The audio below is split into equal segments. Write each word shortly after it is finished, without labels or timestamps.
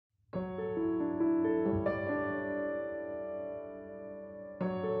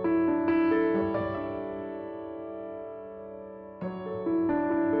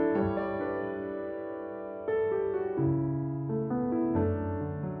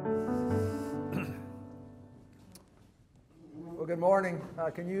Good morning.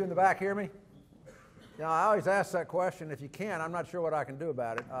 Can you in the back hear me? I always ask that question. If you can, I'm not sure what I can do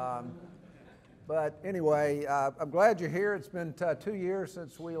about it. But anyway, I'm glad you're here. It's been 2 years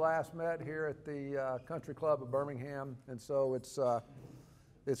since we last met here at the Country Club of Birmingham, and so it's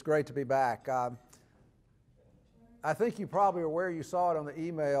great to be back. I think you probably are aware, you saw it on the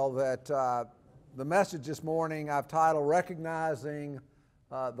email, that the message this morning I've titled Recognizing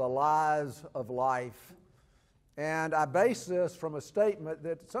the Lies of Life. And I base this from a statement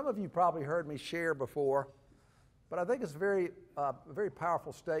that some of you probably heard me share before, but I think it's a very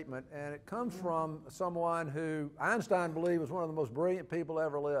powerful statement, and it comes from someone who Einstein believed was one of the most brilliant people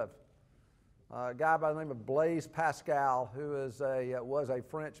ever lived. A guy by the name of Blaise Pascal, who was a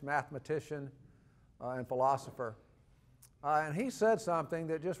French mathematician and philosopher. And he said something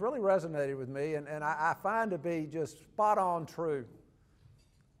that just really resonated with me, and I find to be just spot on true.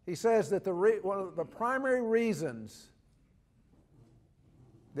 He says that one of the primary reasons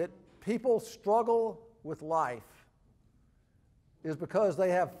that people struggle with life is because they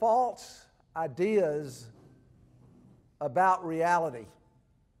have false ideas about reality.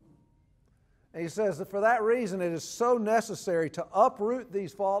 And he says that for that reason it is so necessary to uproot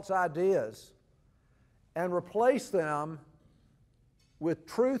these false ideas and replace them with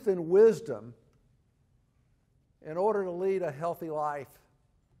truth and wisdom in order to lead a healthy life.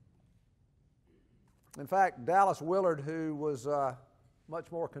 In fact, Dallas Willard, who was much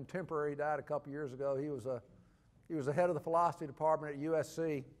more contemporary, died a couple years ago. He was the head of the philosophy department at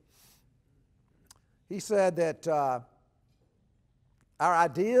USC. He said that our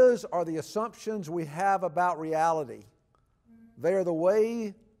ideas are the assumptions we have about reality. They are the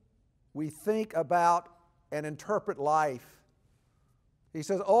way we think about and interpret life. He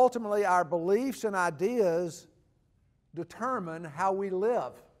says, ultimately, our beliefs and ideas determine how we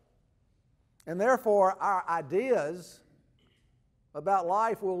live. And therefore, our ideas about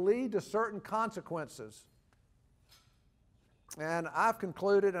life will lead to certain consequences. And I've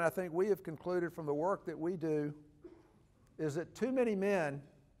concluded, and I think we have concluded from the work that we do, is that too many men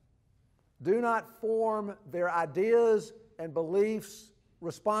do not form their ideas and beliefs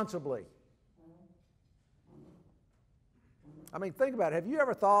responsibly. I mean, think about it. Have you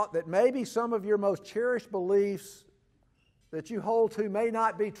ever thought that maybe some of your most cherished beliefs that you hold to may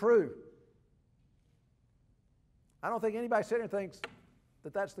not be true? I don't think anybody sitting here thinks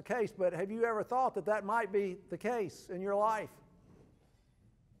that that's the case, but have you ever thought that that might be the case in your life?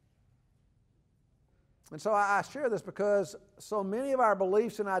 And so I share this because so many of our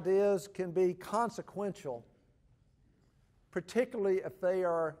beliefs and ideas can be consequential, particularly if they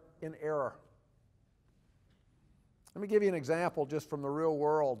are in error. Let me give you an example just from the real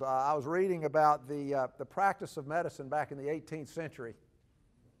world. I was reading about the practice of medicine back in the 18th century.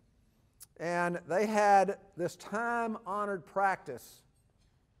 And they had this time-honored practice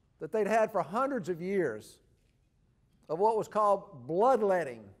that they'd had for hundreds of years of what was called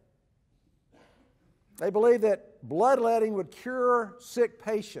bloodletting. They believed that bloodletting would cure sick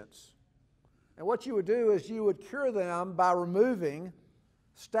patients. And what you would do is you would cure them by removing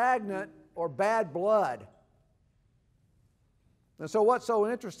stagnant or bad blood. And so what's so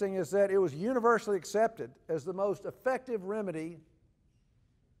interesting is that it was universally accepted as the most effective remedy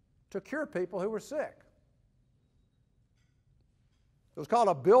to cure people who were sick. It was called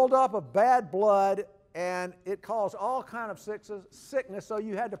a buildup of bad blood, and it caused all kind of sickness, so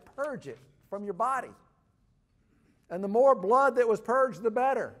you had to purge it from your body. And the more blood that was purged, the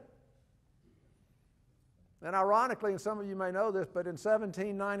better. And ironically, and some of you may know this, but in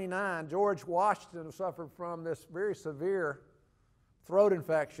 1799, George Washington suffered from this very severe throat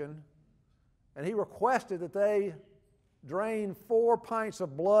infection, and he requested that they drain 4 pints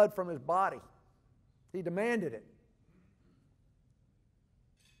of blood from his body. He demanded it.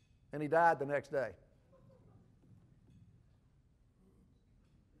 And he died the next day.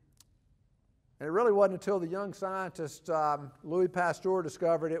 And it really wasn't until the young scientist Louis Pasteur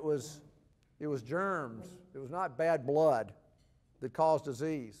discovered it was germs. It was not bad blood that caused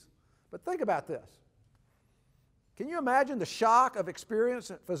disease. But think about this. Can you imagine the shock of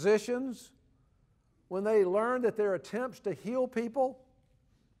experienced physicians when they learned that their attempts to heal people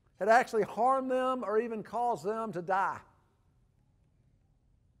had actually harmed them or even caused them to die?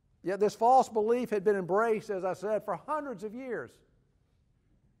 Yet this false belief had been embraced, as I said, for hundreds of years.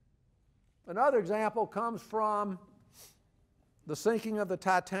 Another example comes from the sinking of the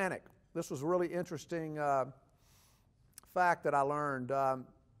Titanic. This was a really interesting fact that I learned.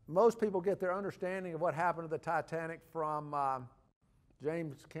 Most people get their understanding of what happened to the Titanic from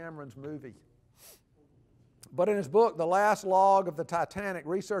James Cameron's movie. But in his book, The Last Log of the Titanic,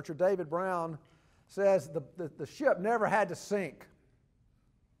 researcher David Brown says the ship never had to sink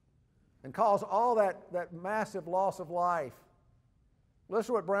and cause all that massive loss of life. Listen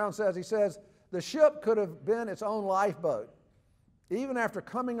to what Brown says. He says, the ship could have been its own lifeboat. Even after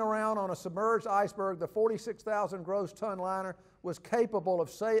coming around on a submerged iceberg, the 46,000 gross ton liner was capable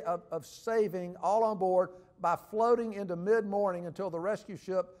of saving all on board by floating into mid-morning until the rescue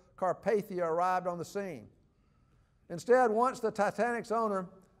ship Carpathia arrived on the scene. Instead, once the Titanic's owner,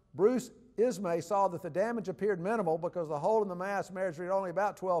 Bruce Ismay, saw that the damage appeared minimal because the hole in the mast measured only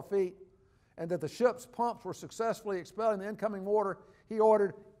about 12 feet and that the ship's pumps were successfully expelling the incoming water, he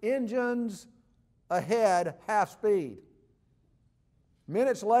ordered engines ahead, half speed.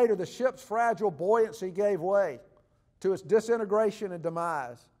 Minutes later, the ship's fragile buoyancy gave way to its disintegration and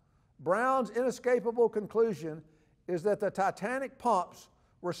demise. Brown's inescapable conclusion is that the Titanic pumps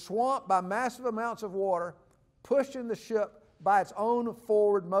were swamped by massive amounts of water, pushing the ship by its own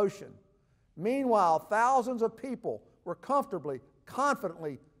forward motion. Meanwhile, thousands of people were comfortably,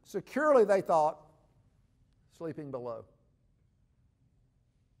 confidently, securely, they thought, sleeping below.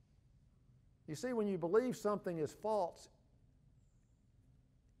 You see, when you believe something is false,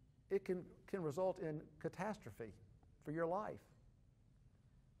 it can result in catastrophe for your life.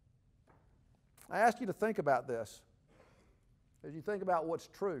 I ask you to think about this as you think about what's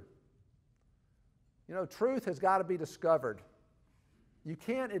true. You know, truth has got to be discovered. You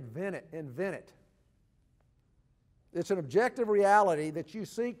can't invent it. It's an objective reality that you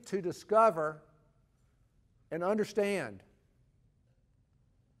seek to discover and understand.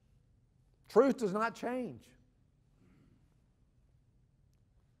 Truth does not change.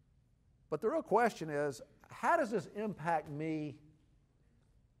 But the real question is, how does this impact me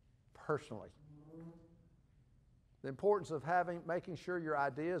personally? The importance of making sure your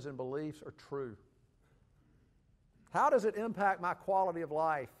ideas and beliefs are true. How does it impact my quality of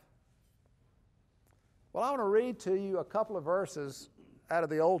life? Well, I want to read to you a couple of verses out of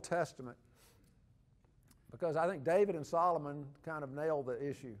the Old Testament because I think David and Solomon kind of nailed the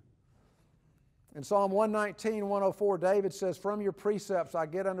issue. In Psalm 119, 104, David says, "From your precepts I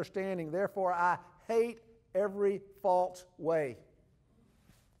get understanding, therefore I hate every false way."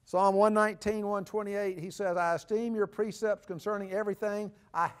 Psalm 119, 128, he says, "I esteem your precepts concerning everything.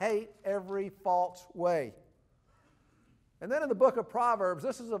 I hate every false way." And then in the book of Proverbs,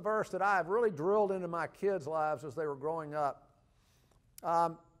 this is a verse that I have really drilled into my kids' lives as they were growing up.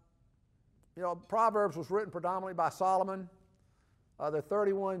 Proverbs was written predominantly by Solomon. There are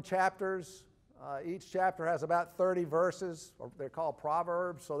 31 chapters. Each chapter has about 30 verses, or they're called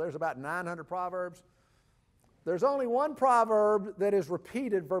Proverbs, so there's about 900 Proverbs. There's only one proverb that is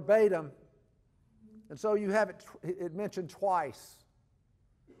repeated verbatim, and so you have it mentioned twice.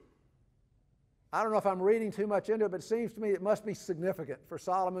 I don't know if I'm reading too much into it, but it seems to me it must be significant for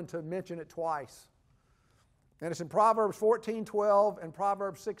Solomon to mention it twice. And it's in Proverbs 14:12 and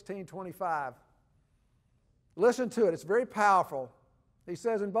Proverbs 16:25. Listen to it. It's very powerful. He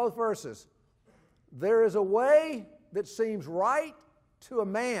says in both verses, "There is a way that seems right to a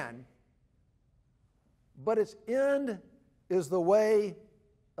man, but its end is the way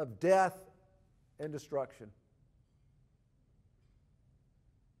of death and destruction."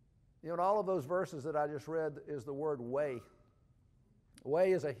 You know, in all of those verses that I just read is the word way.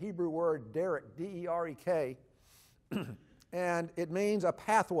 Way is a Hebrew word, derek, D-E-R-E-K, and it means a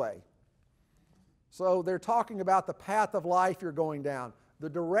pathway. So they're talking about the path of life you're going down, the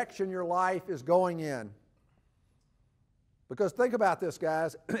direction your life is going in. Because think about this,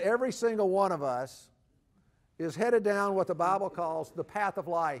 guys. Every single one of us is headed down what the Bible calls the path of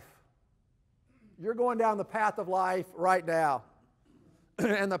life. You're going down the path of life right now.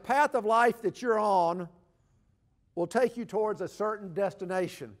 And the path of life that you're on will take you towards a certain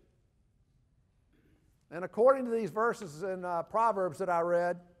destination. And according to these verses in Proverbs that I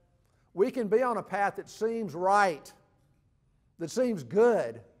read, we can be on a path that seems right, that seems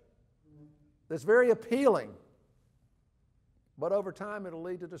good, that's very appealing, but over time it'll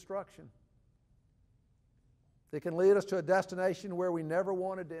lead to destruction. It can lead us to a destination where we never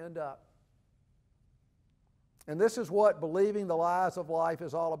wanted to end up. And this is what believing the lies of life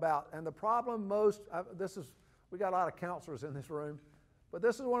is all about. And the problem we got a lot of counselors in this room, but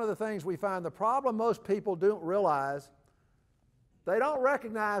this is one of the things we find. The problem most people don't realize, they don't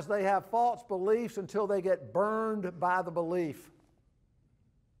recognize they have false beliefs until they get burned by the belief.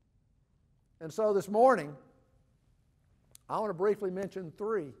 And so this morning, I want to briefly mention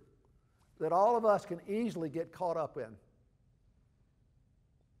 3 that all of us can easily get caught up in.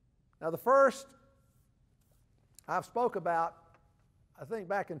 Now the first I've spoke about, I think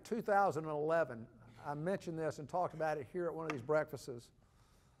back in 2011, I mentioned this and talked about it here at one of these breakfasts.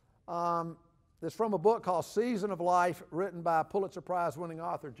 It's from a book called Season of Life, written by Pulitzer Prize-winning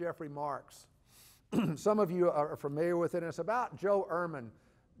author Jeffrey Marks. Some of you are familiar with it, and it's about Joe Ehrman.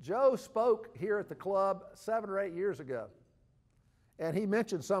 Joe spoke here at the club 7 or 8 years ago, and he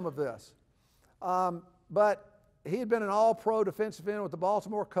mentioned some of this. But he had been an all-pro defensive end with the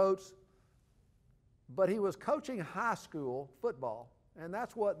Baltimore Colts, but he was coaching high school football, and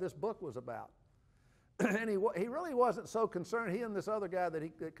that's what this book was about. And he really wasn't so concerned. He and this other guy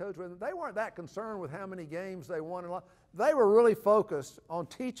that coached with him, they weren't that concerned with how many games they won. They were really focused on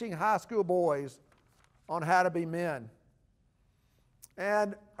teaching high school boys on how to be men.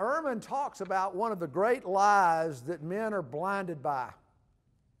 And Ehrman talks about one of the great lies that men are blinded by.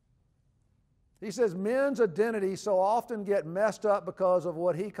 He says men's identities so often get messed up because of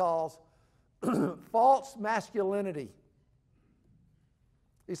what he calls false masculinity.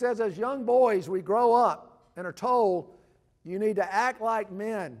 He says as young boys we grow up and are told you need to act like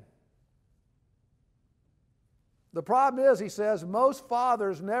men. The problem is, he says, most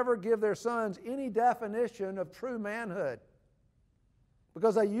fathers never give their sons any definition of true manhood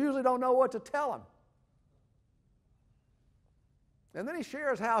because they usually don't know what to tell them. And then he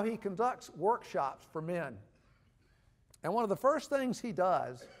shares how he conducts workshops for men. And one of the first things he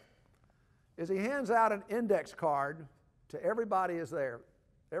does is he hands out an index card to everybody who's there,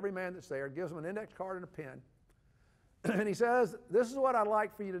 every man that's there, gives them an index card and a pen. And he says, this is what I'd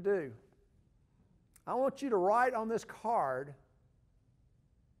like for you to do. I want you to write on this card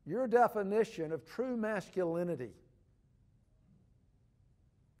your definition of true masculinity.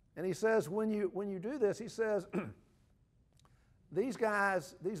 And he says, when you do this, he says, these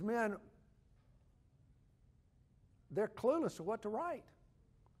guys, these men, they're clueless to what to write.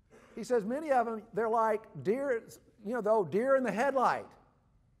 He says many of them, they're like deer, the old deer in the headlight.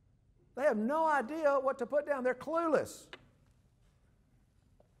 They have no idea what to put down. They're clueless.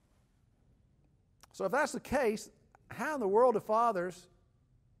 So if that's the case, how in the world do fathers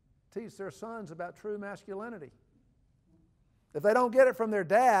teach their sons about true masculinity? If they don't get it from their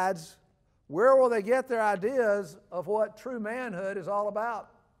dads, where will they get their ideas of what true manhood is all about?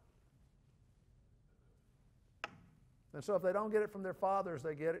 And so if they don't get it from their fathers,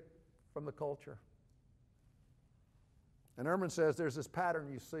 they get it from the culture. And Ehrman says there's this pattern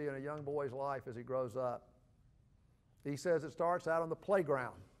you see in a young boy's life as he grows up. He says it starts out on the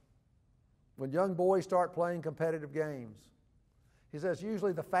playground. When young boys start playing competitive games, he says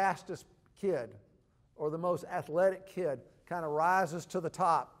usually the fastest kid or the most athletic kid kind of rises to the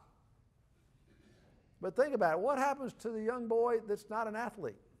top. But think about it. What happens to the young boy that's not an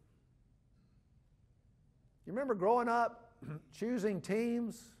athlete? You remember growing up, choosing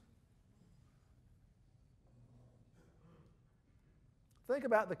teams? Think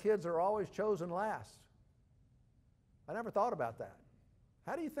about the kids that are always chosen last. I never thought about that.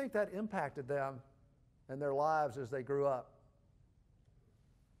 How do you think that impacted them and their lives as they grew up?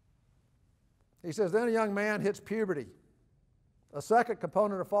 He says, then a young man hits puberty. A second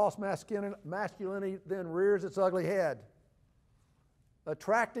component of false masculinity then rears its ugly head.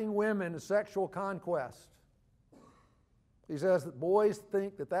 Attracting women to sexual conquest. He says that boys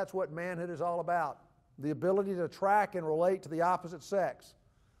think that that's what manhood is all about. The ability to attract and relate to the opposite sex.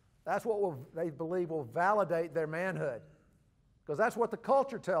 That's what they believe will validate their manhood. Because that's what the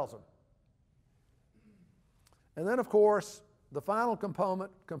culture tells them. And then, of course, the final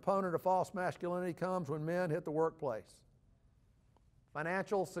component of false masculinity comes when men hit the workplace.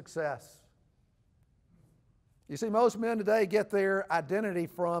 Financial success. You see, most men today get their identity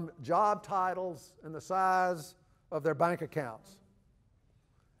from job titles and the size of their bank accounts.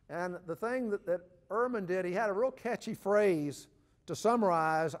 And the thing that Ehrman did, he had a real catchy phrase to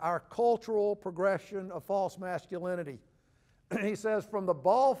summarize our cultural progression of false masculinity. He says, from the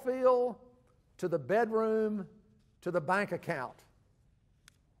ball field to the bedroom to the bank account.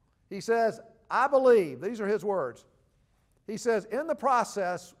 He says, I believe, these are his words, he says, in the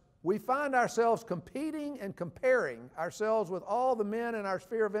process, we find ourselves competing and comparing ourselves with all the men in our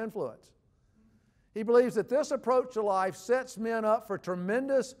sphere of influence. He believes that this approach to life sets men up for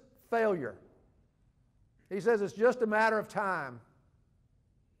tremendous failure. He says it's just a matter of time.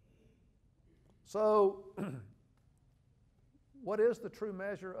 So, what is the true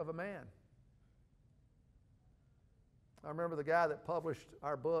measure of a man? I remember the guy that published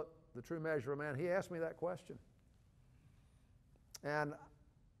our book, The True Measure of a Man, he asked me that question. And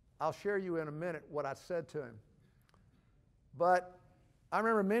I'll share you in a minute what I said to him. But I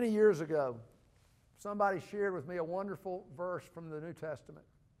remember many years ago, somebody shared with me a wonderful verse from the New Testament.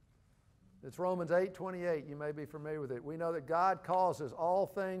 It's Romans 8:28. You may be familiar with it. We know that God causes all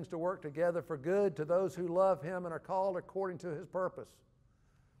things to work together for good to those who love Him and are called according to His purpose.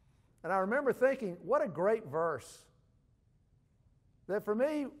 And I remember thinking, what a great verse. That for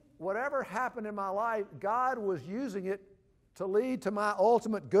me, whatever happened in my life, God was using it to lead to my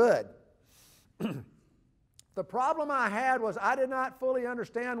ultimate good. The problem I had was I did not fully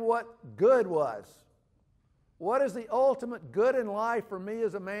understand what good was. What is the ultimate good in life for me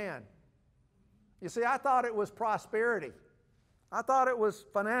as a man? You see, I thought it was prosperity. I thought it was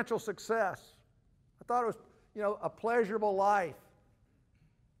financial success. I thought it was, a pleasurable life.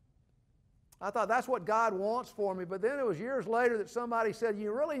 I thought that's what God wants for me. But then it was years later that somebody said,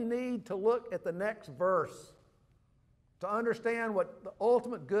 you really need to look at the next verse to understand what the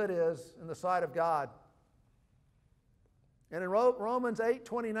ultimate good is in the sight of God. And in Romans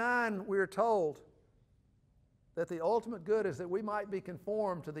 8:29, we are told that the ultimate good is that we might be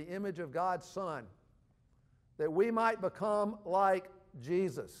conformed to the image of God's Son, that we might become like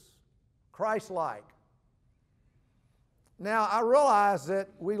Jesus, Christ-like. Now, I realize that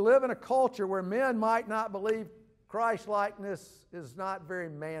we live in a culture where men might not believe Christ-likeness is not very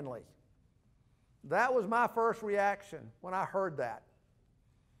manly. That was my first reaction when I heard that.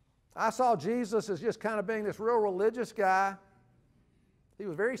 I saw Jesus as just kind of being this real religious guy. He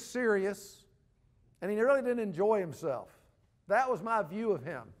was very serious, and he really didn't enjoy himself. That was my view of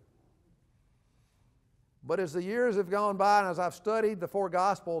him. But as the years have gone by and as I've studied the four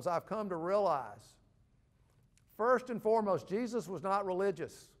Gospels, I've come to realize, first and foremost, Jesus was not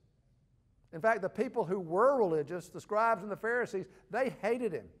religious. In fact, the people who were religious, the scribes and the Pharisees, they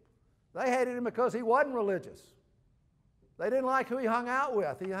hated him. They hated him because he wasn't religious. They didn't like who he hung out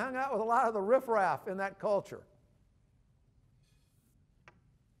with. He hung out with a lot of the riffraff in that culture.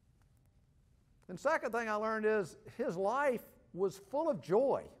 And second thing I learned is his life was full of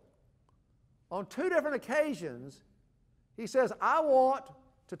joy. On two different occasions, he says, I want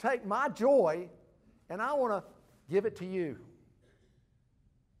to take my joy and I want to give it to you.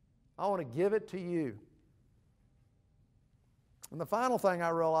 I want to give it to you. And the final thing I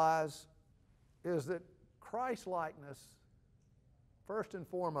realize is that Christ-likeness, first and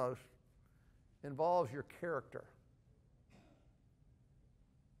foremost, involves your character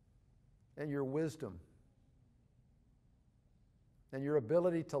and your wisdom and your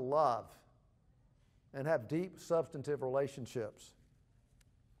ability to love and have deep, substantive relationships.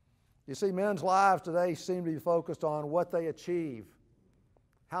 You see, men's lives today seem to be focused on what they achieve,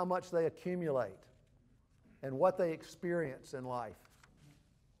 how much they accumulate, and what they experience in life.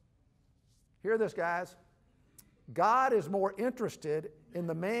 Hear this, guys. God is more interested in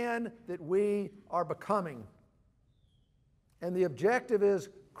the man that we are becoming. And the objective is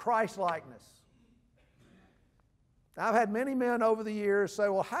Christ-likeness. I've had many men over the years say,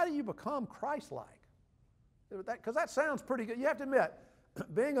 well, how do you become Christ-like? Because that sounds pretty good. You have to admit,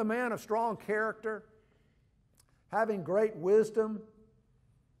 being a man of strong character, having great wisdom,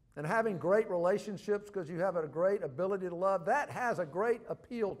 and having great relationships because you have a great ability to love, that has a great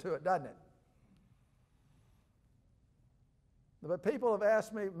appeal to it, doesn't it? But people have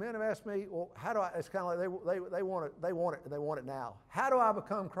asked me, men have asked me, well, how do I, it's kind of like they want it now. How do I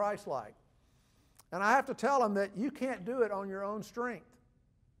become Christ-like? And I have to tell them that you can't do it on your own strength.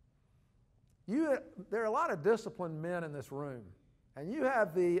 There are a lot of disciplined men in this room, and you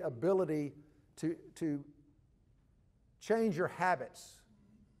have the ability to change your habits.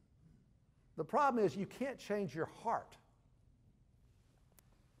 The problem is you can't change your heart.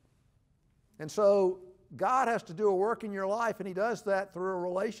 And so God has to do a work in your life, and He does that through a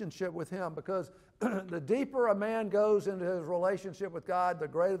relationship with Him, because the deeper a man goes into his relationship with God, the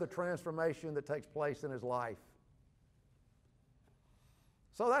greater the transformation that takes place in his life.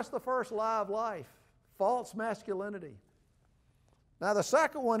 So that's the first lie of life, false masculinity. Now the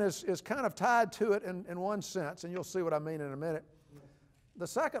second one is kind of tied to it in one sense, and you'll see what I mean in a minute. The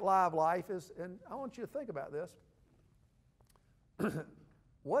second lie of life is, and I want you to think about this,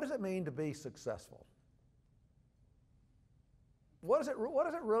 what does it mean to be successful? What does it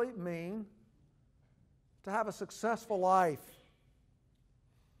really mean to have a successful life?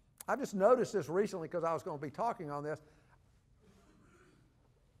 I've just noticed this recently because I was going to be talking on this.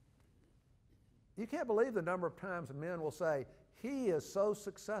 You can't believe the number of times men will say, he is so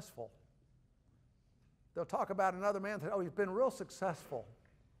successful. They'll talk about another man and say, oh, he's been real successful.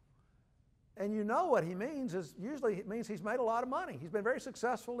 And you know what he means is, usually it means he's made a lot of money. He's been very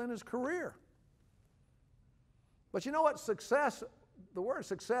successful in his career. But you know what success, the word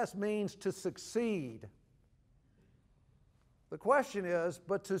success means to succeed. The question is,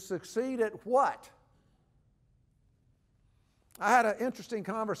 but to succeed at what? I had an interesting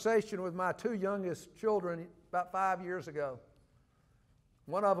conversation with my two youngest children about 5 years ago.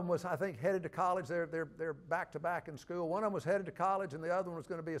 One of them was, I think, headed to college. They're back-to-back in school. One of them was headed to college, and the other one was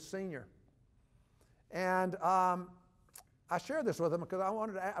going to be a senior. And I shared this with them because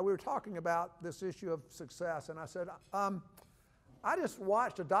we were talking about this issue of success, and I said, I just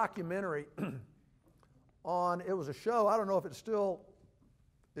watched a documentary it was a show, I don't know if it still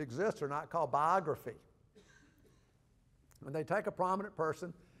exists or not, called Biography. And they take a prominent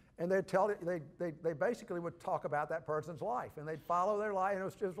person, and they basically would talk about that person's life, and they'd follow their life, and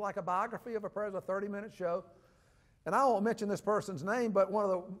it was like a biography of a person, a 30-minute show. And I won't mention this person's name, but one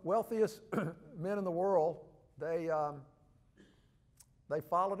of the wealthiest men in the world, they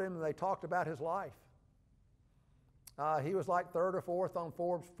followed him and they talked about his life. He was like third or fourth on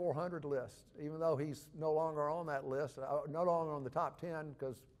Forbes 400 list, even though he's no longer on that list, no longer on the top 10,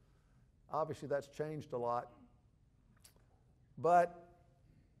 because obviously that's changed a lot. But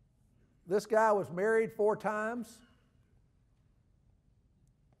this guy was married 4 times,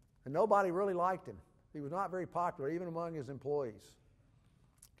 and nobody really liked him. He was not very popular, even among his employees.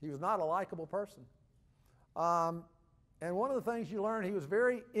 He was not a likable person. And one of the things you learn, he was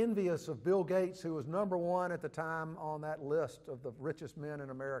very envious of Bill Gates, who was number 1 at the time on that list of the richest men in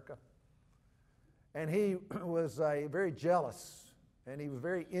America. And he was very jealous, and he was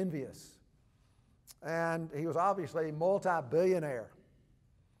very envious. And he was obviously a multi-billionaire.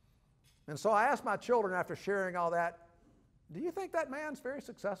 And so I asked my children after sharing all that, do you think that man's very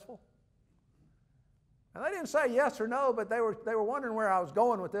successful? And they didn't say yes or no, but they were wondering where I was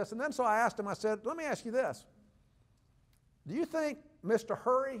going with this. And then so I asked them, I said, let me ask you this. Do you think Mr.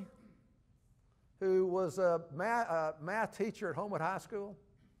 Hurry, who was a math teacher at Homewood High School,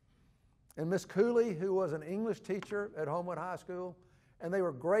 and Miss Cooley, who was an English teacher at Homewood High School, and they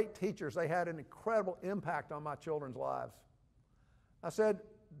were great teachers. They had an incredible impact on my children's lives. I said,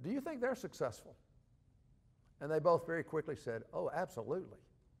 do you think they're successful? And they both very quickly said, oh, absolutely.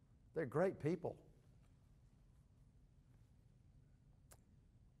 They're great people.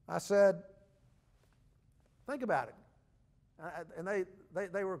 I said, think about it. And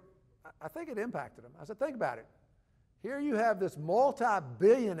they were, I think it impacted them. I said, think about it. Here you have this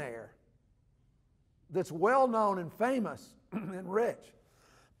multi-billionaire that's well-known and famous and rich.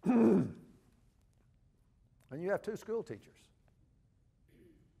 And you have 2 school teachers.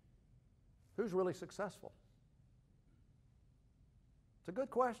 Who's really successful? It's a good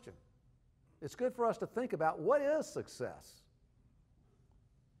question. It's good for us to think about what is success.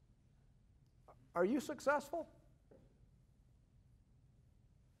 Are you successful?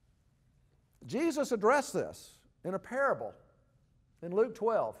 Jesus addressed this in a parable in Luke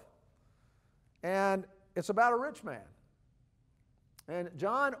 12. And it's about a rich man. And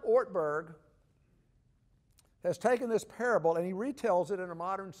John Ortberg has taken this parable and he retells it in a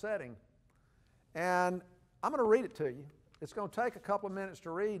modern setting. And I'm going to read it to you. It's going to take a couple of minutes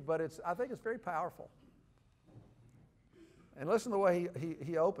to read, but I think it's very powerful. And listen to the way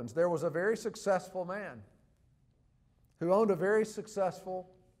he opens. There was a very successful man who owned a very successful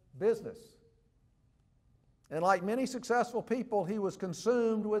business. And like many successful people, he was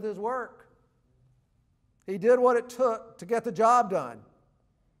consumed with his work. He did what it took to get the job done.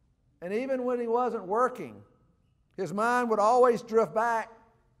 And even when he wasn't working, his mind would always drift back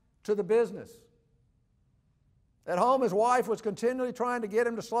to the business. At home, his wife was continually trying to get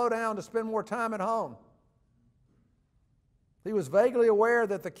him to slow down, to spend more time at home. He was vaguely aware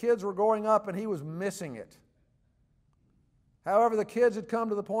that the kids were growing up and he was missing it. However, the kids had come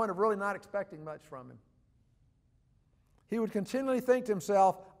to the point of really not expecting much from him. He would continually think to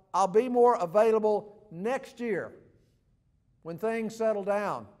himself, I'll be more available next year when things settle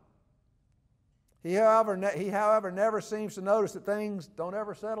down. He, however, never seems to notice that things don't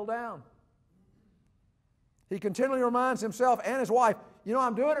ever settle down. He continually reminds himself and his wife,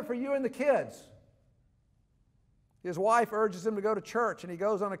 I'm doing it for you and the kids. His wife urges him to go to church, and he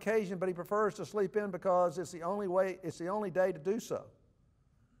goes on occasion, but he prefers to sleep in because it's the only day to do so.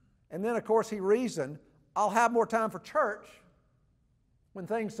 And then, of course, he reasoned, I'll have more time for church when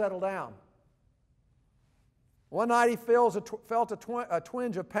things settle down. One night he felt a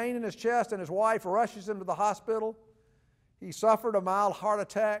twinge of pain in his chest, and his wife rushes him to the hospital. He suffered a mild heart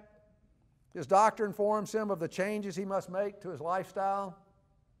attack. His doctor informs him of the changes he must make to his lifestyle.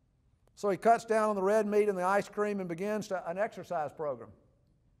 So he cuts down on the red meat and the ice cream and begins an exercise program.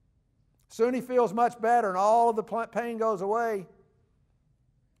 Soon he feels much better, and all of the pain goes away.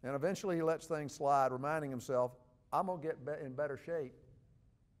 And eventually he lets things slide, reminding himself, I'm going to get in better shape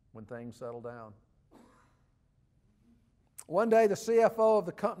when things settle down. One day the CFO of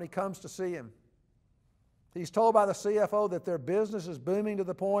the company comes to see him. He's told by the CFO that their business is booming to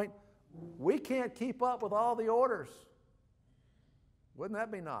the point, we can't keep up with all the orders. Wouldn't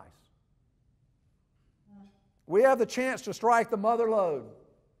that be nice? We have the chance to strike the mother lode.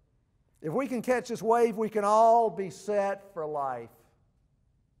 If we can catch this wave, we can all be set for life.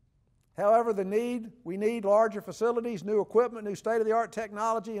 However, we need larger facilities, new equipment, new state-of-the-art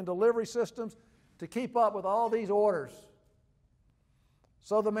technology and delivery systems to keep up with all these orders.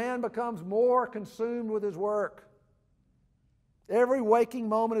 So the man becomes more consumed with his work. Every waking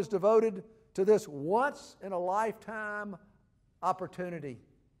moment is devoted to this once-in-a-lifetime opportunity.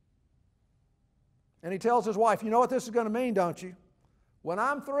 And he tells his wife, you know what this is going to mean, don't you? When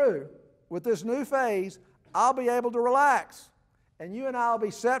I'm through with this new phase, I'll be able to relax. And you and I will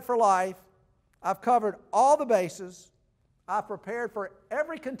be set for life. I've covered all the bases. I've prepared for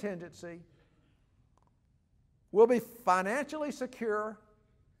every contingency. We'll be financially secure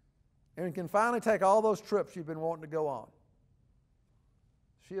and can finally take all those trips you've been wanting to go on.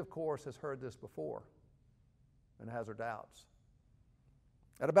 She, of course, has heard this before and has her doubts.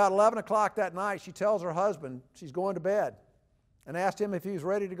 At about 11 o'clock that night, she tells her husband she's going to bed and asked him if he was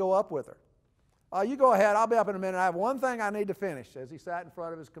ready to go up with her. You go ahead, I'll be up in a minute. I have one thing I need to finish, as he sat in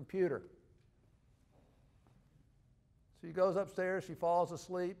front of his computer. So he goes upstairs, she falls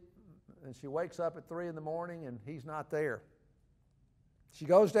asleep, and she wakes up at 3 in the morning, and he's not there. She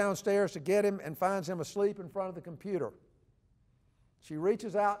goes downstairs to get him and finds him asleep in front of the computer. She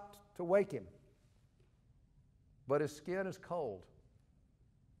reaches out to wake him, but his skin is cold.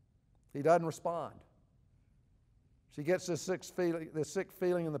 He doesn't respond. She gets this sick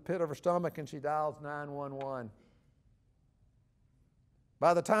feeling in the pit of her stomach, and she dials 911.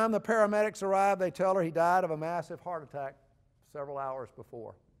 By the time the paramedics arrive, they tell her he died of a massive heart attack several hours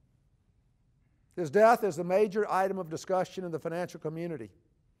before. His death is the major item of discussion in the financial community.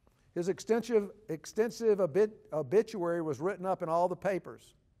 His extensive obituary was written up in all the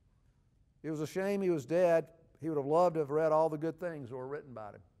papers. It was a shame he was dead. He would have loved to have read all the good things that were written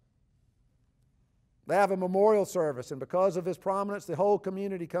about him. They have a memorial service, and because of his prominence, the whole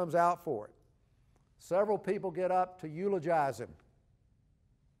community comes out for it. Several people get up to eulogize him.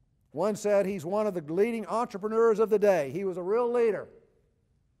 One said he's one of the leading entrepreneurs of the day. He was a real leader.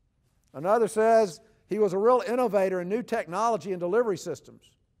 Another says he was a real innovator in new technology and delivery systems.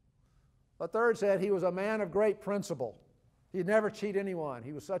 A third said he was a man of great principle. He'd never cheat anyone.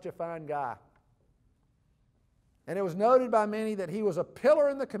 He was such a fine guy. And it was noted by many that he was a pillar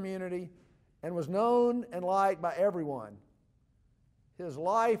in the community and was known and liked by everyone. His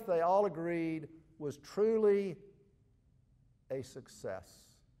life, they all agreed, was truly a success.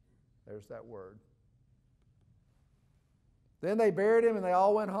 There's that word. Then they buried him and they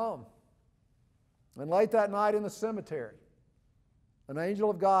all went home. And late that night in the cemetery, an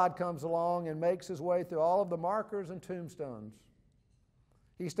angel of God comes along and makes his way through all of the markers and tombstones.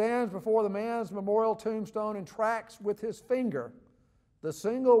 He stands before the man's memorial tombstone and tracks with his finger the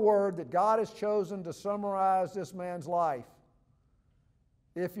single word that God has chosen to summarize this man's life.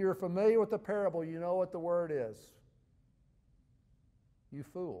 If you're familiar with the parable, you know what the word is. You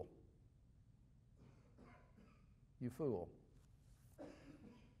fool. You fool.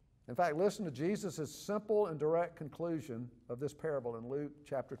 In fact, listen to Jesus' simple and direct conclusion of this parable in Luke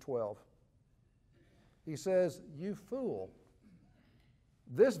chapter 12. He says, you fool.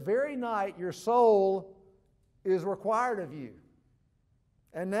 This very night your soul is required of you.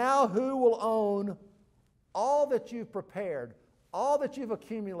 And now who will own all that you've prepared, all that you've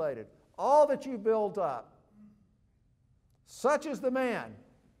accumulated, all that you've built up? Such is the man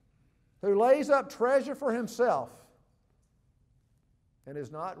who lays up treasure for himself and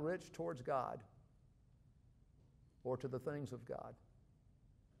is not rich towards God or to the things of God.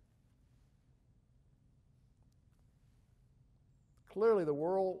 Clearly, the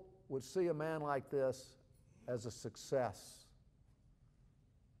world would see a man like this as a success.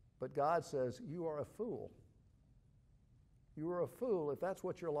 But God says, you are a fool. You are a fool if that's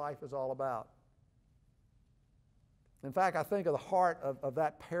what your life is all about. In fact, I think of the heart of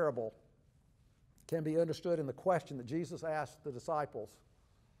that parable can be understood in the question that Jesus asked the disciples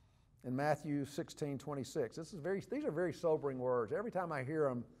in Matthew 16:26. These are very sobering words. Every time I hear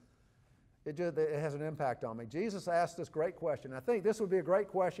them, it has an impact on me. Jesus asked this great question. I think this would be a great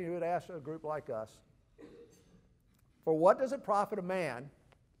question he would ask a group like us. For what does it profit a man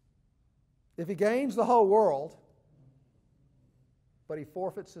if he gains the whole world, but he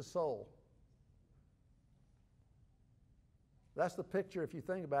forfeits his soul? That's the picture, if you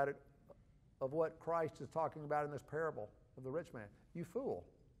think about it, of what Christ is talking about in this parable of the rich man. You fool.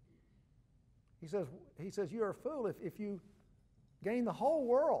 He says you're a fool if you gain the whole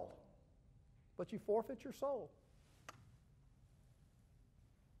world, but you forfeit your soul.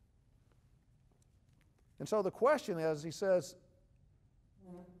 And so the question is, he says,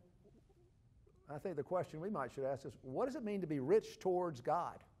 I think the question we should ask is, what does it mean to be rich towards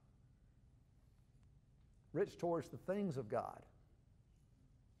God? Rich towards the things of God.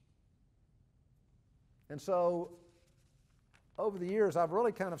 And so, over the years, I've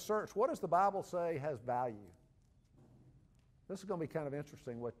really kind of searched, what does the Bible say has value? This is going to be kind of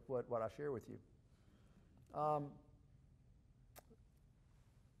interesting, what I share with you.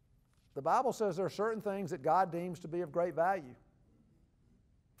 The Bible says there are certain things that God deems to be of great value.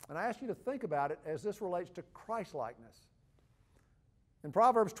 And I ask you to think about it as this relates to Christ-likeness. In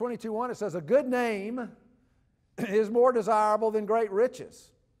Proverbs 22:1, it says, a good name is more desirable than great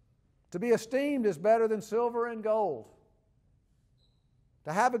riches. To be esteemed is better than silver and gold.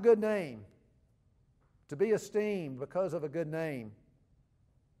 To have a good name, to be esteemed because of a good name,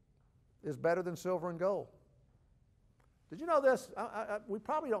 is better than silver and gold. Did you know this? We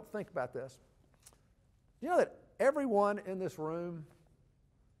probably don't think about this. You know that everyone in this room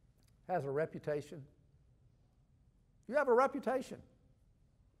has a reputation? You have a reputation.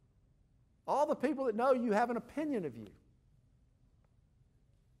 All the people that know you have an opinion of you.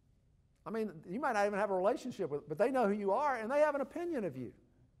 I mean, you might not even have a relationship with, but they know who you are and they have an opinion of you.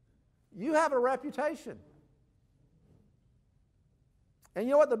 You have a reputation. And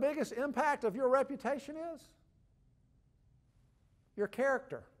you know what the biggest impact of your reputation is? Your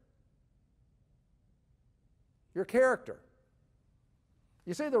character. Your character.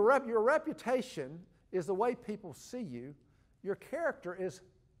 You see, your reputation is the way people see you. Your character is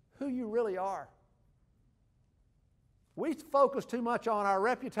who you really are. We focus too much on our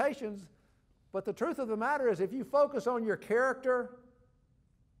reputations, but the truth of the matter is if you focus on your character,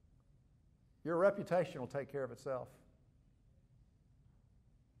 your reputation will take care of itself.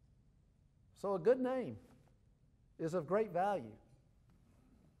 So a good name is of great value.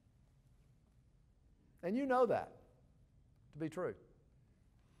 And you know that to be true.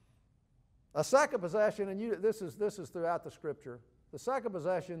 A second possession, and this is throughout the Scripture, the second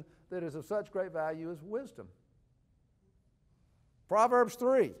possession that is of such great value is wisdom. Proverbs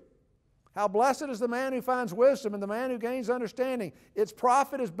 3, how blessed is the man who finds wisdom and the man who gains understanding. Its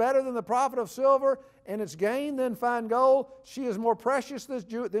profit is better than the profit of silver, and its gain than fine gold. She is more precious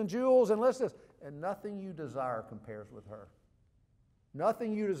than jewels, and listen to this, and nothing you desire compares with her.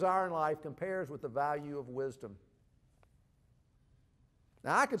 Nothing you desire in life compares with the value of wisdom.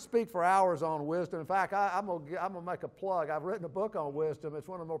 Now, I could speak for hours on wisdom. In fact, I'm going to make a plug. I've written a book on wisdom. It's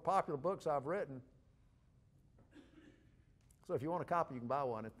one of the more popular books I've written. So if you want a copy, you can buy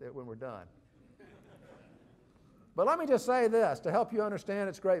one when we're done. But let me just say this to help you understand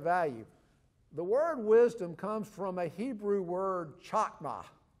its great value. The word wisdom comes from a Hebrew word, chokmah.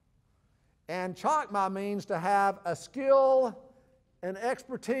 And chokmah means to have a skill and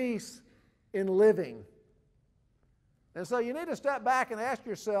expertise in living. And so you need to step back and ask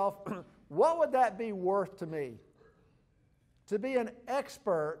yourself, what would that be worth to me? To be an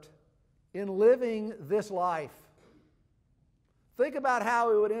expert in living this life. Think about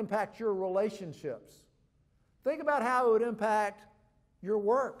how it would impact your relationships. Think about how it would impact your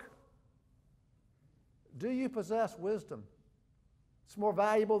work. Do you possess wisdom? It's more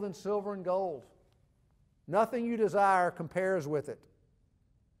valuable than silver and gold. Nothing you desire compares with it.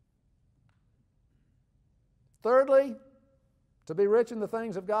 Thirdly, to be rich in the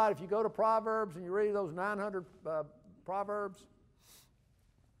things of God, if you go to Proverbs and you read those 900 Proverbs,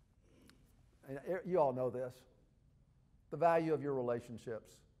 and you all know this, the value of your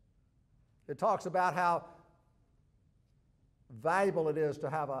relationships. It talks about how valuable it is to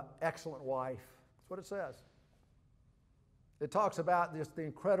have an excellent wife. That's what it says. It talks about just the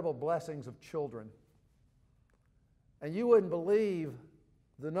incredible blessings of children. And you wouldn't believe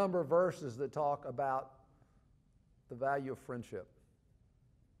the number of verses that talk about the value of friendship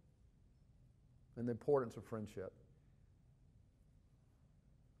and the importance of friendship.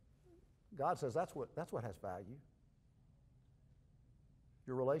 God says that's what has value.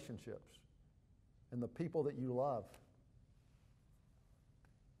 Your relationships and the people that you love.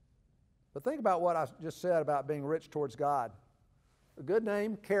 But think about what I just said about being rich towards God. A good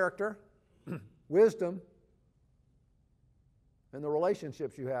name, character, wisdom, and the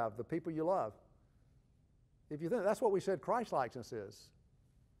relationships you have, the people you love. If you think that's what we said Christ-likeness is.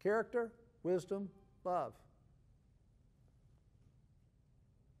 Character, wisdom, love.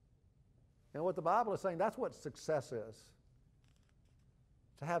 And what the Bible is saying, that's what success is.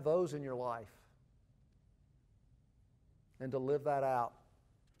 To have those in your life. And to live that out.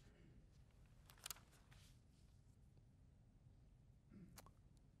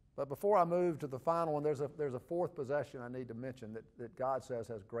 But before I move to the final one, there's a fourth possession I need to mention that God says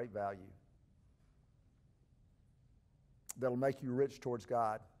has great value. that'll make you rich towards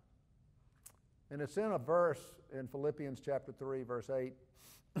God. And it's in a verse in Philippians chapter 3, verse 8,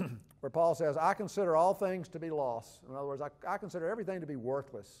 where Paul says, I consider all things to be loss. In other words, I consider everything to be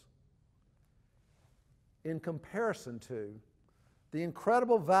worthless in comparison to the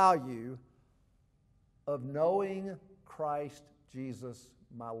incredible value of knowing Christ Jesus,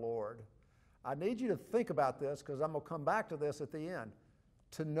 my Lord. I need you to think about this because I'm going to come back to this at the end.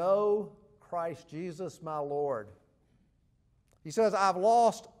 To know Christ Jesus, my Lord. He says, I've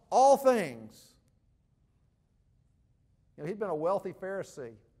lost all things. You know, he'd been a wealthy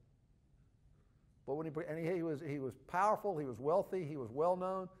Pharisee. But when he was powerful, he was wealthy, he was well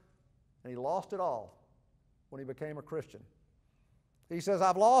known, and he lost it all when he became a Christian. He says,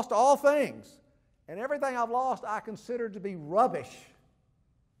 I've lost all things, and everything I've lost I consider to be rubbish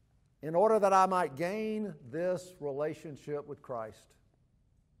in order that I might gain this relationship with Christ.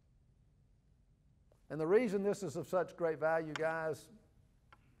 And the reason this is of such great value, guys,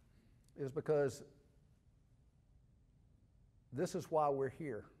 is because this is why we're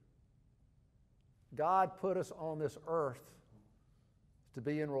here. God put us on this earth to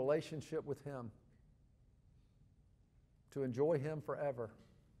be in relationship with Him, to enjoy Him forever.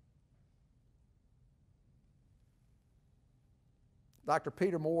 Dr.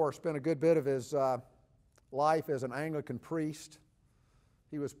 Peter Moore spent a good bit of his life as an Anglican priest.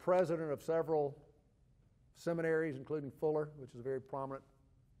 He was president of several seminaries, including Fuller, which is a very prominent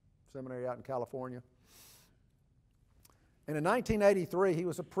seminary out in California. And in 1983, he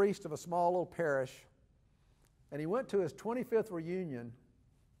was a priest of a small little parish, and he went to his 25th reunion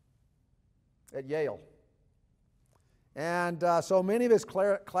at Yale. And so many of his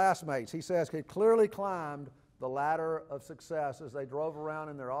classmates, he says, had clearly climbed the ladder of success as they drove around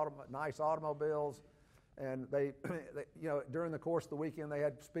in their nice automobiles. And they, during the course of the weekend, they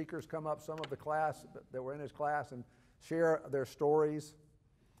had speakers come up, some of the class that were in his class, and share their stories.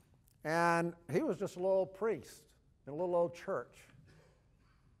 And he was just a little priest in a little old church.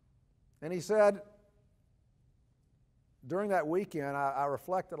 And he said, during that weekend, I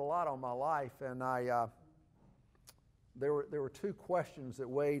reflected a lot on my life, and there were two questions that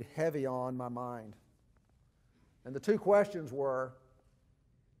weighed heavy on my mind. And the two questions were,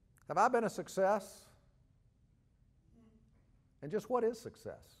 have I been a success? And just what is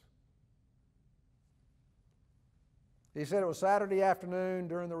success? He said it was Saturday afternoon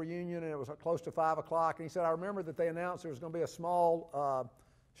during the reunion, and it was close to 5 o'clock. And he said, I remember that they announced there was going to be a small,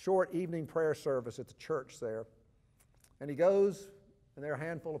 short evening prayer service at the church there. And he goes, and there are a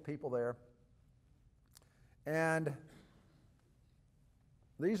handful of people there. And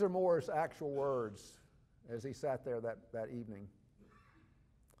these are Moore's actual words as he sat there that evening.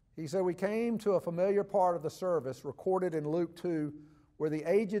 He said, we came to a familiar part of the service recorded in Luke 2 where the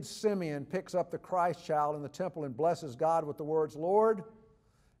aged Simeon picks up the Christ child in the temple and blesses God with the words, Lord,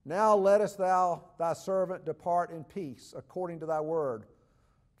 now lettest thou thy servant depart in peace according to thy word.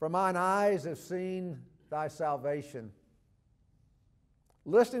 For mine eyes have seen thy salvation.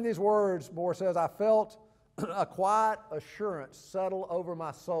 Listening to these words, Moore says, I felt a quiet assurance settle over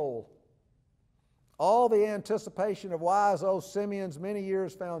my soul. All the anticipation of wise old Simeon's many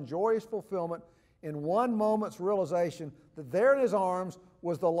years found joyous fulfillment in one moment's realization that there in his arms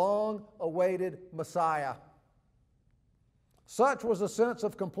was the long-awaited Messiah. Such was the sense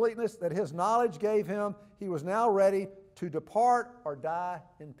of completeness that his knowledge gave him. He was now ready to depart or die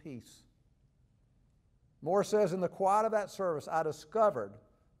in peace. Moore says, in the quiet of that service, I discovered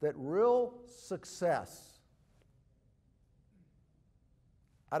that real success,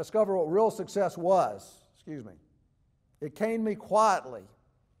 I discovered what real success was. It came to me quietly,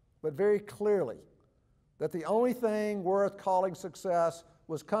 but very clearly, that the only thing worth calling success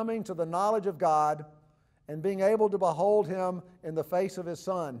was coming to the knowledge of God and being able to behold Him in the face of His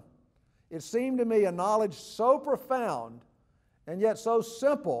Son. It seemed to me a knowledge so profound and yet so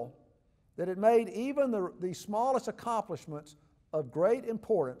simple that it made even the smallest accomplishments of great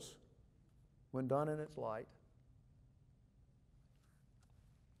importance when done in its light.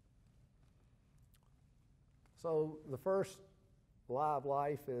 So the first lie of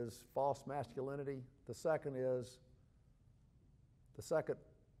life is false masculinity. The second,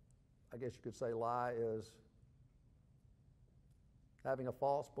 I guess you could say, lie is having a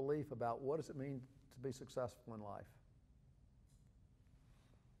false belief about what does it mean to be successful in life.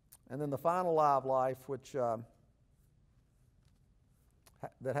 And then the final lie of life, which that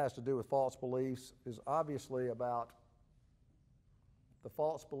has to do with false beliefs, is obviously about the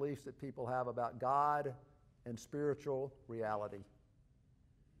false beliefs that people have about God and spiritual reality.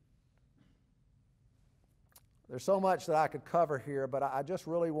 There's so much that I could cover here, but I just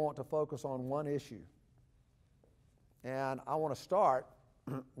really want to focus on one issue. And I want to start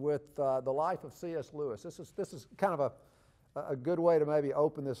with the life of C.S. Lewis. This is kind of a good way to maybe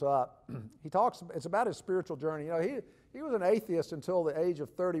open this up. It's about his spiritual journey. You know, he was an atheist until the age of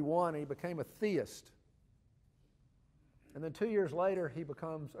 31, and he became a theist. And then 2 years later, he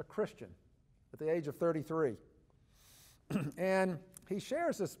becomes a Christian at the age of 33. And he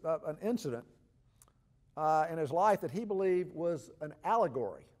shares an incident in his life that he believed was an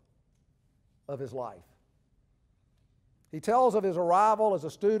allegory of his life. He tells of his arrival as a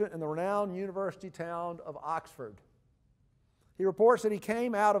student in the renowned university town of Oxford. He reports that he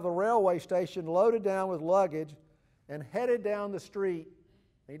came out of the railway station loaded down with luggage and headed down the street.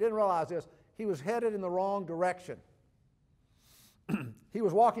 And he didn't realize this. He was headed in the wrong direction. He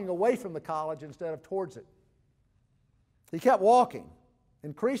was walking away from the college instead of towards it. He kept walking,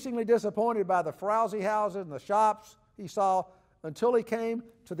 increasingly disappointed by the frowsy houses and the shops he saw, until he came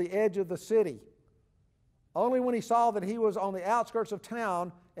to the edge of the city. Only when he saw that he was on the outskirts of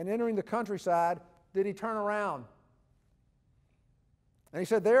town and entering the countryside did he turn around. And he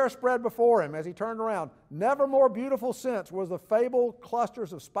said, there spread before him as he turned around, never more beautiful since was the fabled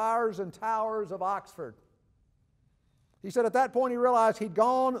clusters of spires and towers of Oxford. He said at that point he realized he'd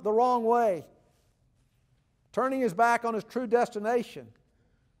gone the wrong way, turning his back on his true destination.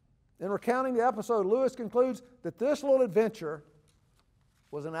 In recounting the episode, Lewis concludes that this little adventure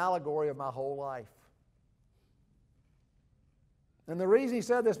was an allegory of my whole life. And the reason he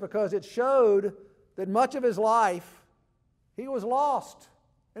said this because it showed that much of his life he was lost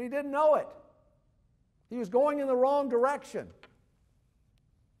and he didn't know it. He was going in the wrong direction.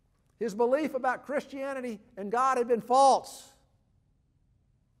 His belief about Christianity and God had been false.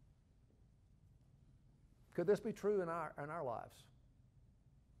 Could this be true in our lives?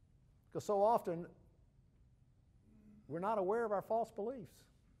 Because so often we're not aware of our false beliefs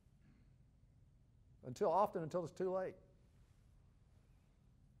until it's too late.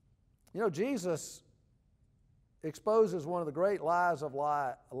 You know, Jesus exposes one of the great lies of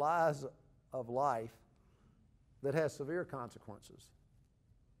life that has severe consequences.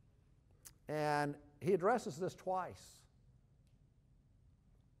 And he addresses this twice.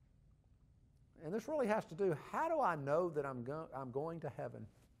 And this really has to do, how do I know that I'm going to heaven?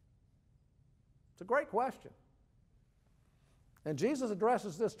 It's a great question. And Jesus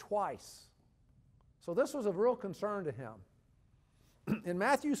addresses this twice. So this was of real concern to him. In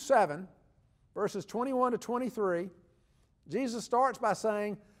Matthew 7, verses 21 to 23, Jesus starts by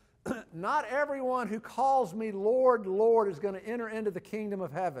saying, not everyone who calls me Lord, Lord is going to enter into the kingdom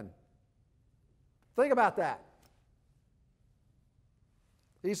of heaven. Think about that.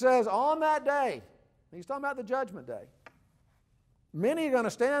 He says, on that day, he's talking about the judgment day, many are going to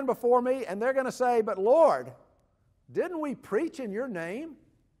stand before me and they're going to say, but Lord, didn't we preach in your name?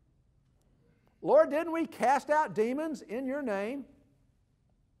 Lord, didn't we cast out demons in your name?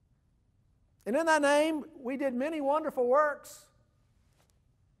 And in thy name we did many wonderful works.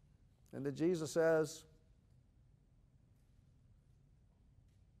 And then Jesus says,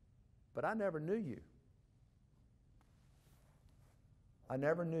 but I never knew you. I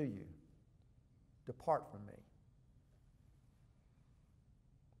never knew you. Depart from me.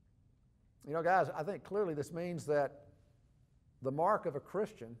 You know, guys, I think clearly this means that the mark of a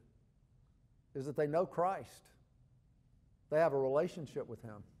Christian is that they know Christ. They have a relationship with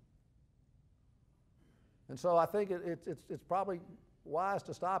Him. And so I think it's probably wise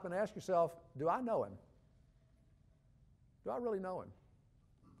to stop and ask yourself, do I know Him? Do I really know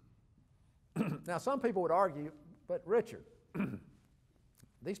Him? Now, some people would argue, but Richard,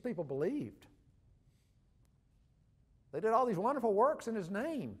 these people believed. They did all these wonderful works in His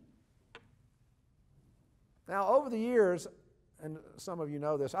name. Now, over the years, and some of you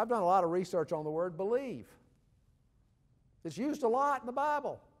know this, I've done a lot of research on the word believe. It's used a lot in the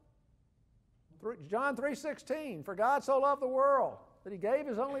Bible. John 3:16, for God so loved the world that He gave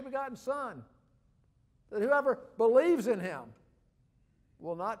His only begotten Son, that whoever believes in Him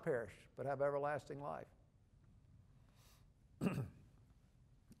will not perish, but have everlasting life.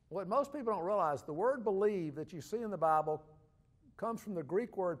 What most people don't realize, the word believe that you see in the Bible comes from the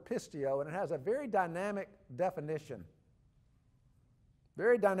Greek word pistio, and it has a very dynamic definition,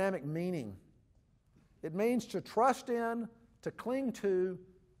 very dynamic meaning. It means to trust in, to cling to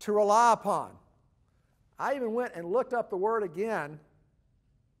rely upon. I even went and looked up the word again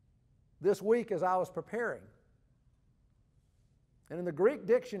this week as I was preparing. And in the Greek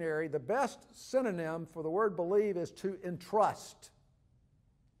dictionary, the best synonym for the word believe is to entrust.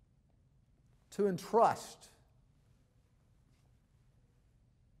 To entrust.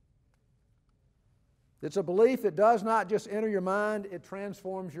 It's a belief that does not just enter your mind, it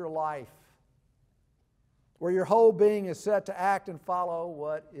transforms your life. where your whole being is set to act and follow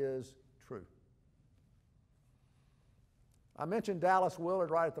what is true. I mentioned Dallas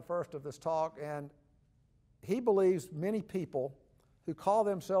Willard right at the first of this talk, and he believes many people who call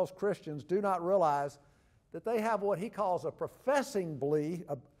themselves Christians do not realize that they have what he calls a professing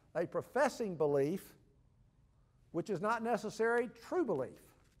belief, which is not necessarily true belief.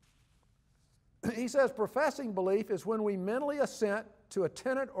 He says professing belief is when we mentally assent to a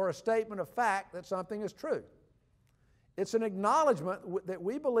tenet or a statement of fact that something is true. It's an acknowledgement that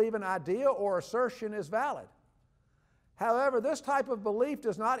we believe an idea or assertion is valid. However, this type of belief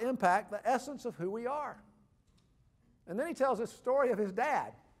does not impact the essence of who we are. And then he tells this story of his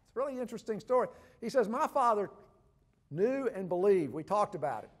dad. It's a really interesting story. He says, my father knew and believed, we talked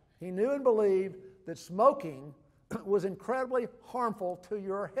about it, he knew and believed that smoking was incredibly harmful to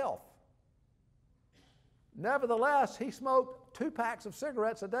your health. Nevertheless, he smoked 2 packs of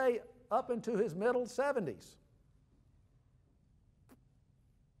cigarettes a day up into his middle 70s.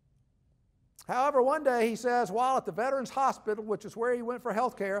 However, one day he says, while at the Veterans Hospital, which is where he went for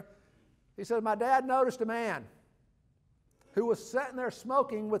health care, he said, my dad noticed a man who was sitting there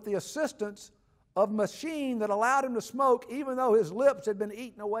smoking with the assistance of a machine that allowed him to smoke even though his lips had been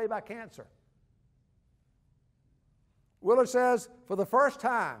eaten away by cancer. Willard says, for the first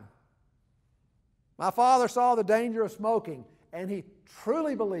time, my father saw the danger of smoking, and he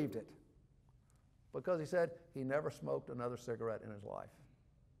truly believed it because he said he never smoked another cigarette in his life.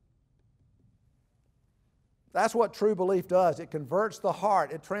 That's what true belief does. It converts the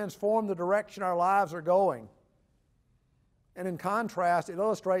heart. It transforms the direction our lives are going. And in contrast, it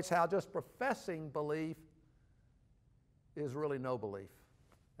illustrates how just professing belief is really no belief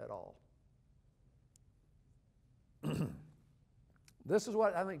at all. This is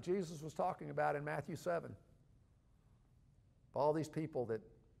what I think Jesus was talking about in Matthew 7. All these people that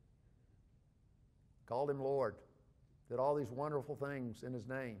called him Lord, did all these wonderful things in his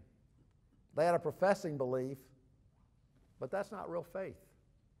name. They had a professing belief, but that's not real faith.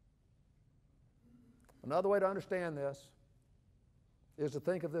 Another way to understand this is to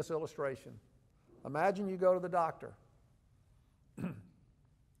think of this illustration. Imagine you go to the doctor.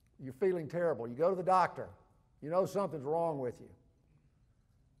 You're feeling terrible. You go to the doctor. You know something's wrong with you.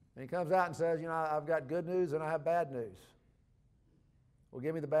 And he comes out and says, you know, I've got good news and I have bad news. Well,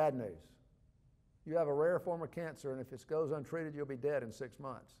 give me the bad news. You have a rare form of cancer, and if it goes untreated, you'll be dead in 6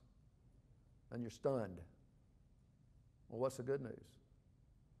 months. And you're stunned. Well, what's the good news?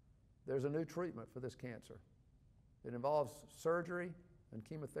 There's a new treatment for this cancer. It involves surgery and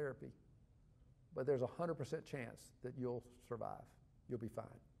chemotherapy, but there's a 100% chance that you'll survive. You'll be fine.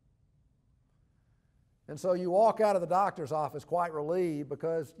 And so you walk out of the doctor's office quite relieved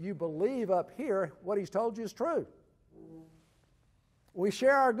because you believe up here what he's told you is true. We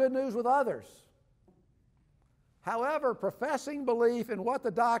share our good news with others. However, professing belief in what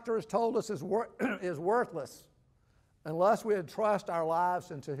the doctor has told us is worthless unless we entrust our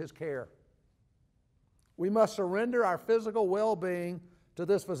lives into his care. We must surrender our physical well-being to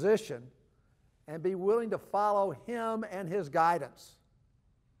this physician and be willing to follow him and his guidance.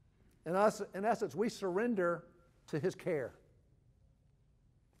 In essence, we surrender to his care.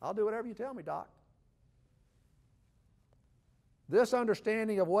 I'll do whatever you tell me, Doc. This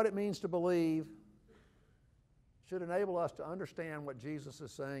understanding of what it means to believe should enable us to understand what Jesus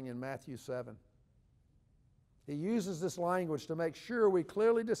is saying in Matthew 7. He uses this language to make sure we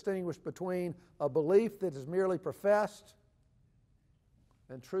clearly distinguish between a belief that is merely professed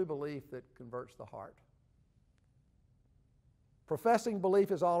and true belief that converts the heart. Professing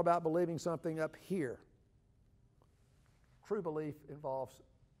belief is all about believing something up here. True belief involves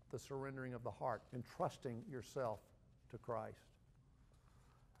the surrendering of the heart, entrusting yourself to Christ.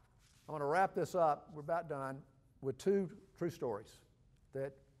 I'm going to wrap this up, we're about done, with 2 true stories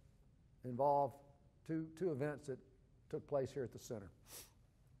that involve two events that took place here at the center.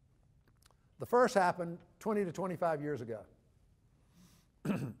 The first happened 20 to 25 years ago.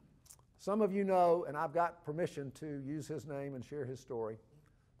 Some of you know, and I've got permission to use his name and share his story.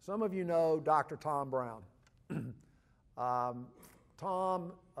 Some of you know Dr. Tom Brown.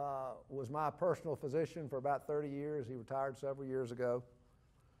 Tom was my personal physician for about 30 years. He retired several years ago.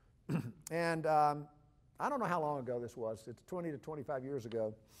 And I don't know how long ago this was. It's 20 to 25 years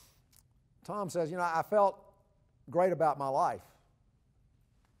ago. Tom says, you know, I felt great about my life.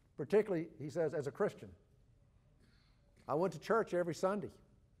 Particularly, he says, as a Christian. I went to church every Sunday.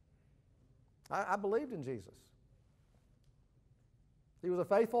 I believed in Jesus. He was a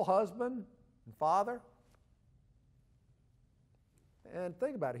faithful husband and father. And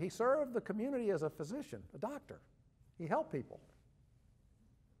think about it. He served the community as a physician, a doctor. He helped people.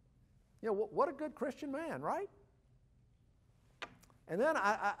 You know, what a good Christian man, right? And then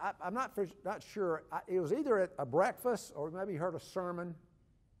I'm not sure. It was either at a breakfast or maybe he heard a sermon.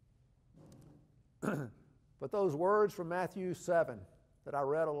 But those words from Matthew 7 that I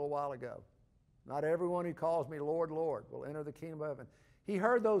read a little while ago, not everyone who calls me Lord, Lord will enter the kingdom of heaven. He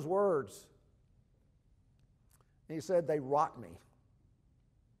heard those words. And he said, they rocked me.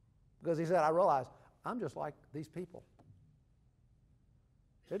 Because he said, I realized I'm just like these people.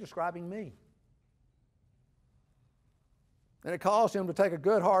 They're describing me. And it caused him to take a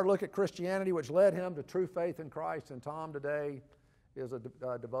good hard look at Christianity, which led him to true faith in Christ. And Tom today is a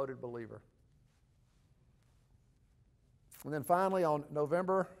devoted believer. And then finally, on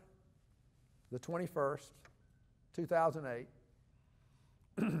November the 21st, 2008,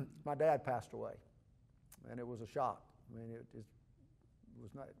 my dad passed away. And it was a shock. I mean, it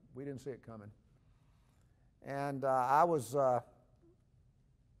was not, we didn't see it coming. And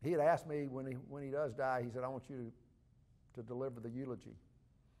he had asked me when he does die, he said, I want you to deliver the eulogy.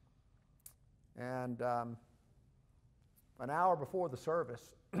 And an hour before the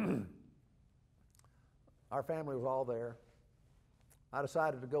service, our family was all there. I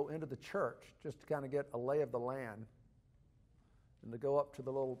decided to go into the church just to kind of get a lay of the land and to go up to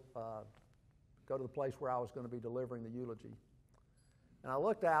go to the place where I was going to be delivering the eulogy. And I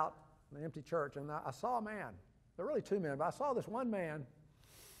looked out in the empty church and I saw a man. There were really two men, but I saw this one man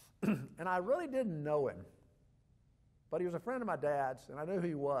and I really didn't know him. But he was a friend of my dad's and I knew who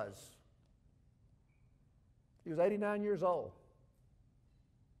he was. He was 89 years old.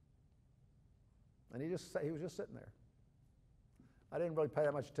 And he was just sitting there. I didn't really pay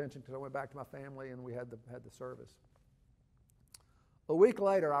that much attention because I went back to my family and we had the service. A week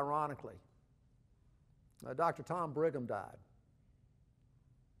later, ironically, Dr. Tom Brigham died.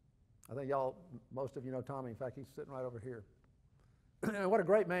 I think most of you know Tommy. In fact, he's sitting right over here. And what a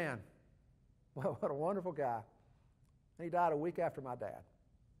great man. What a wonderful guy. And he died a week after my dad.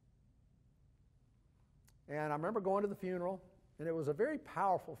 And I remember going to the funeral, and it was a very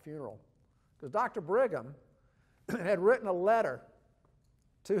powerful funeral because Dr. Brigham had written a letter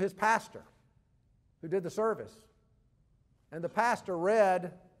to his pastor who did the service. And the pastor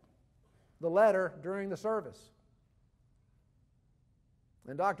read the letter during the service.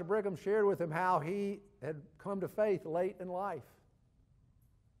 And Dr. Brigham shared with him how he had come to faith late in life.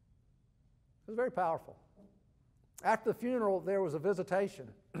 It was very powerful. After the funeral, there was a visitation.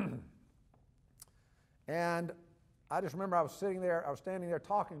 And I just remember I was standing there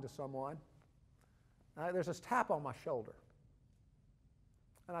talking to someone. There's this tap on my shoulder.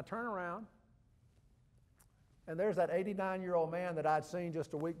 And I turn around, and there's that 89-year-old man that I'd seen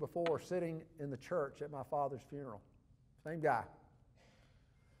just a week before sitting in the church at my father's funeral. Same guy.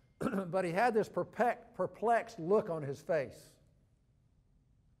 But he had this perplexed look on his face.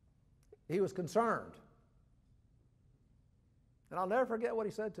 He was concerned. And I'll never forget what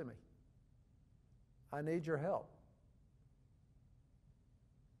he said to me. I need your help.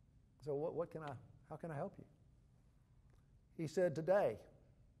 So how can I help you? He said, today,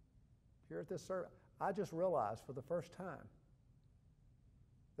 here at this service, I just realized for the first time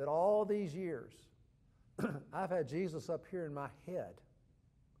that all these years I've had Jesus up here in my head,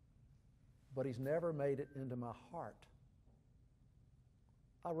 but he's never made it into my heart.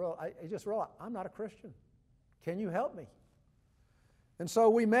 I just realized I'm not a Christian. Can you help me? And so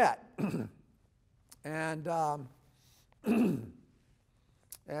we met. And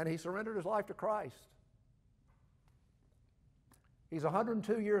he surrendered his life to Christ. He's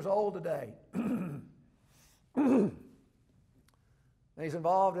 102 years old today. And he's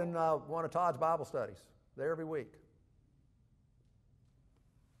involved in one of Todd's Bible studies there every week.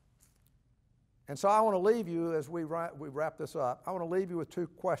 And so I want to leave you, as we wrap this up, I want to leave you with two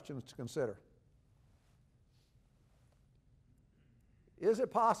questions to consider. Is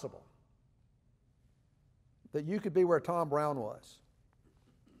it possible that you could be where Tom Brown was?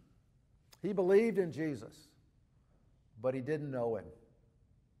 He believed in Jesus, but he didn't know him.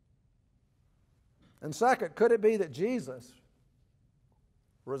 And second, could it be that Jesus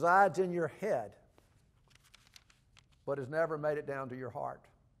resides in your head, but has never made it down to your heart?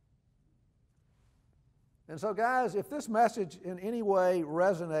 And so, guys, if this message in any way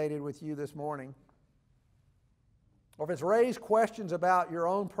resonated with you this morning, or if it's raised questions about your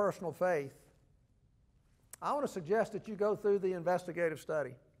own personal faith, I want to suggest that you go through the investigative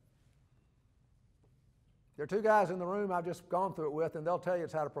study. There are two guys in the room I've just gone through it with, and they'll tell you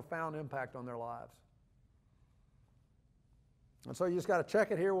it's had a profound impact on their lives. And so you just got to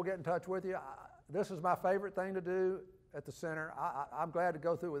check it here. We'll get in touch with you. This is my favorite thing to do at the center. I'm glad to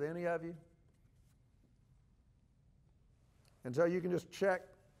go through it with any of you. And so you can just check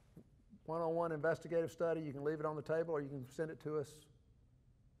one-on-one investigative study, you can leave it on the table or you can send it to us.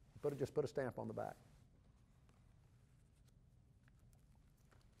 Just put a stamp on the back.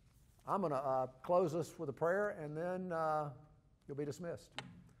 I'm going to close us with a prayer, and then you'll be dismissed.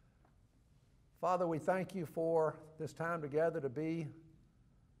 Father, we thank you for this time together to be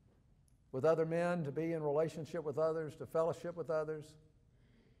with other men, to be in relationship with others, to fellowship with others.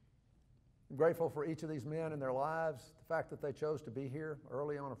 I'm grateful for each of these men and their lives, the fact that they chose to be here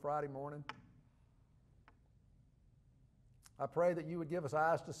early on a Friday morning. I pray that you would give us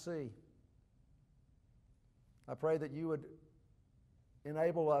eyes to see. I pray that you would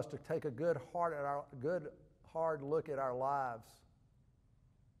enable us to take a good hard look at our lives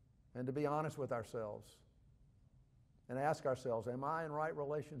and to be honest with ourselves and ask ourselves, am I in right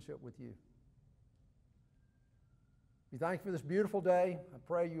relationship with you? We thank you for this beautiful day. I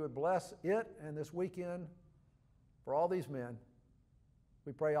pray you would bless it and this weekend for all these men.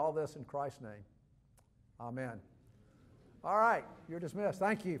 We pray all this in Christ's name. Amen. All right, you're dismissed.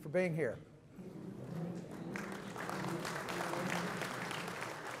 Thank you for being here.